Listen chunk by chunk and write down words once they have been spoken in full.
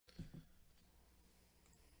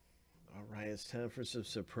right, it's time for some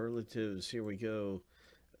superlatives. Here we go.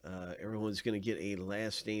 Everyone's going to get a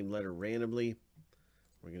last name letter randomly.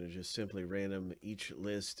 We're going to just simply random each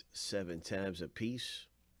list 7 times a piece.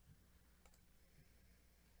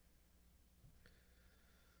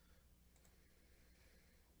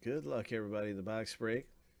 Good luck, everybody, in the box break.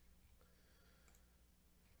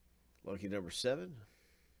 Lucky number 7.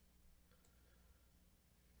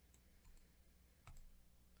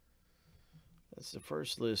 That's the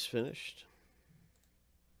first list finished.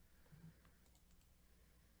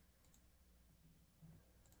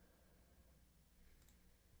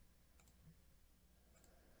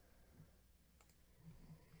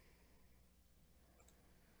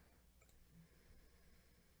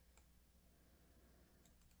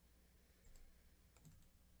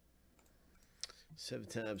 Seven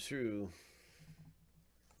times through.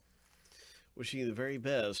 Wishing you the very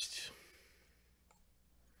best.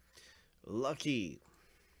 Lucky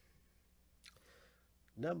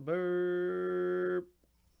number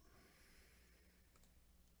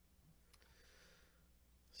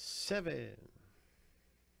 7.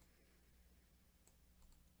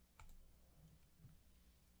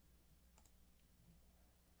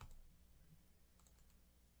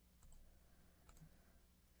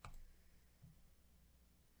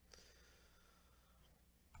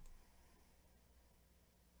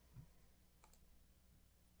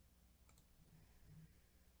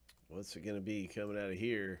 What's it going to be coming out of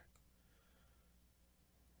here?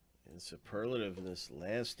 And superlative in this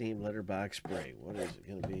last name letter box break. What is it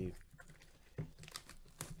going to be?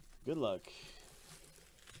 Good luck.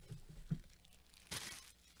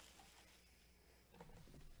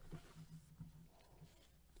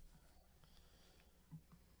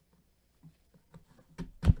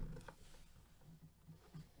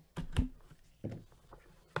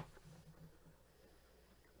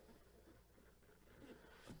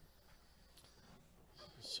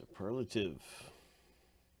 Superlative.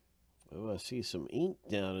 Oh, I see some ink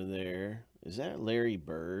down in there. Is that Larry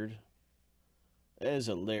Bird? That is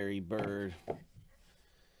a Larry Bird.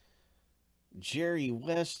 Jerry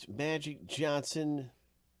West, Magic Johnson,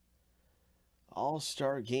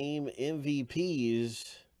 All-Star Game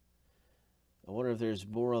MVPs. I wonder if there's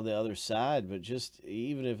more on the other side, but just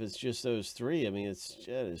even if it's just those 3, I mean, that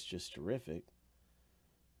is just terrific.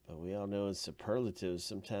 But we all know in superlatives,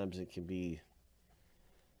 sometimes it can be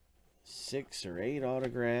 6 or 8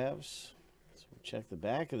 autographs. So we'll check the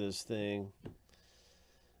back of this thing.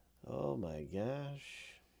 Oh my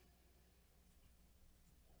gosh.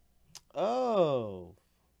 Oh.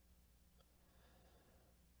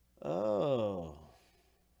 Oh.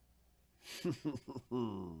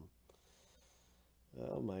 Oh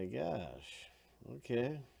my gosh.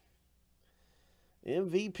 Okay.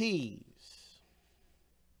 MVPs.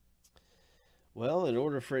 Well, in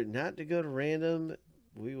order for it not to go to random,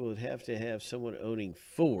 we would have to have someone owning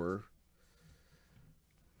 4.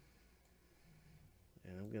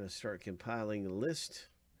 And I'm going to start compiling the list.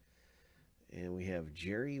 And we have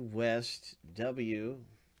Jerry West, W.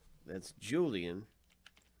 That's Julian.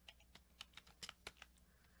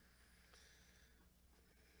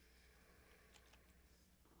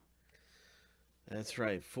 That's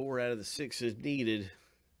right. 4 out of the 6 is needed.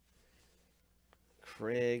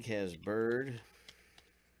 Craig has Bird.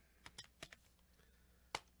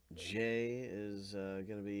 J is going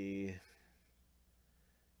to be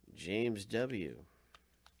James W.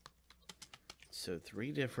 So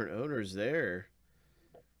 3 different owners there.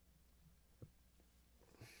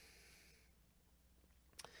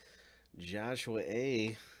 Joshua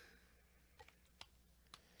A.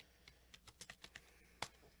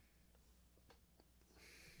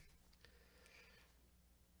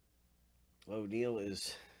 O'Neill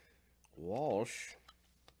is Walsh.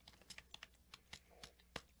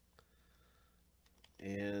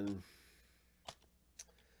 And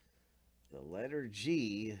the letter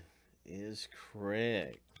G is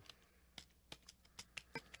Craig.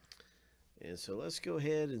 And so let's go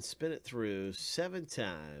ahead and spin it through 7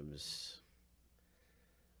 times.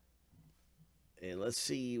 And let's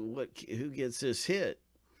see who gets this hit.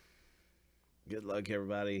 Good luck,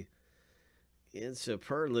 everybody. In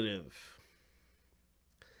superlative.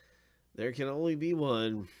 There can only be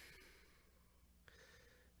one.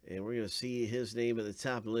 And we're going to see his name at the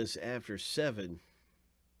top of the list after 7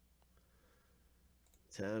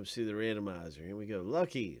 times through the randomizer. Here we go.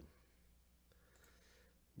 Lucky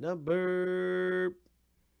number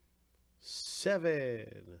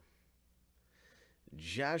 7.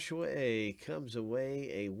 Joshua A. comes away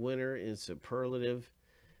a winner in superlative.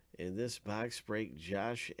 In this box break,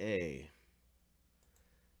 Josh A.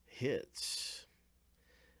 hits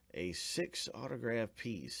a 6 autograph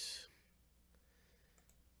piece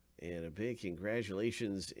And a big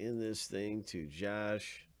congratulations in this thing to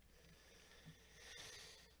Josh.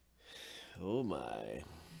 Oh my.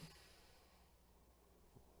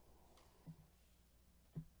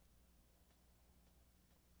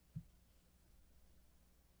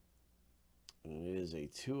 And it is a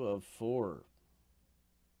 2 of 4.